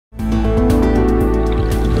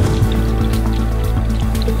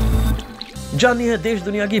जानिए है देश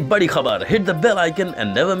दुनिया की बड़ी खबर. Hit the bell icon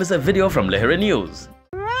and never miss a video from Lehren News.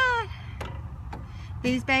 Right.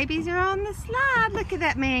 These babies are on the slide. Look at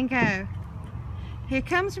that man go. Here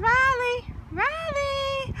comes Riley.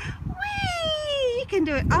 Riley! Whee! You can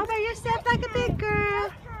do it all by yourself like a big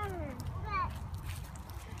girl.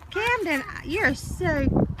 Camden, you're so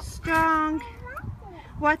strong.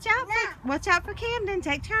 Watch out for Camden.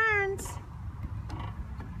 Take turns.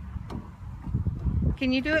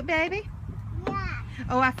 Can you do it, baby? Yeah.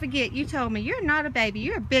 Oh, I forget. You told me you're not a baby.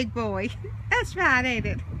 You're a big boy. That's right, ain't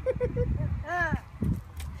it?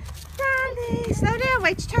 Riley, slow down.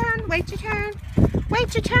 Wait your turn. Wait your turn.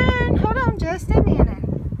 Wait your turn. Hold on just a minute.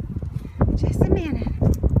 Just a minute.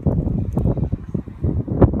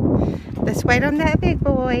 Let's wait on that big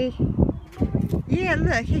boy. Yeah,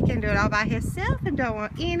 look, he can do it all by himself and don't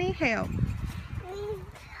want any help.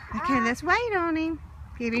 Okay, let's wait on him.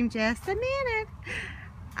 Give him just a minute.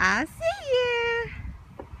 I see you.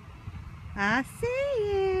 I see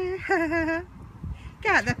you.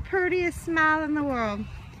 Got the prettiest smile in the world.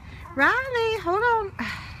 Riley, hold on.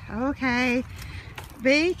 Okay.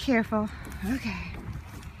 Be careful. Okay.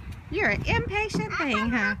 You're an impatient thing,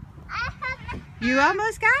 huh? You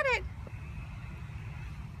almost got it.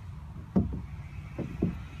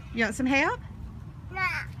 You want some help? No.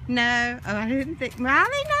 No. Oh, I didn't think.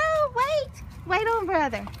 Riley, no. Wait. Wait on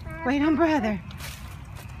brother. Wait on brother.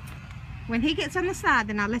 When he gets on the slide,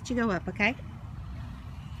 then I'll let you go up, okay?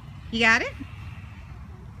 You got it?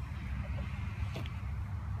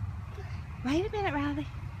 Wait a minute, Riley.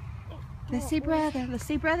 Let's see brother. Let's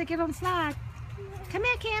see brother get on the slide. Come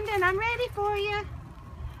here, Camden. I'm ready for you.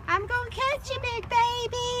 I'm going to catch you, big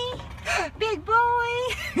baby. Big boy.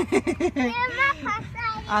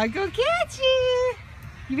 I'm going to catch you.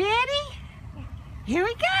 You ready? Here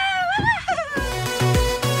we go.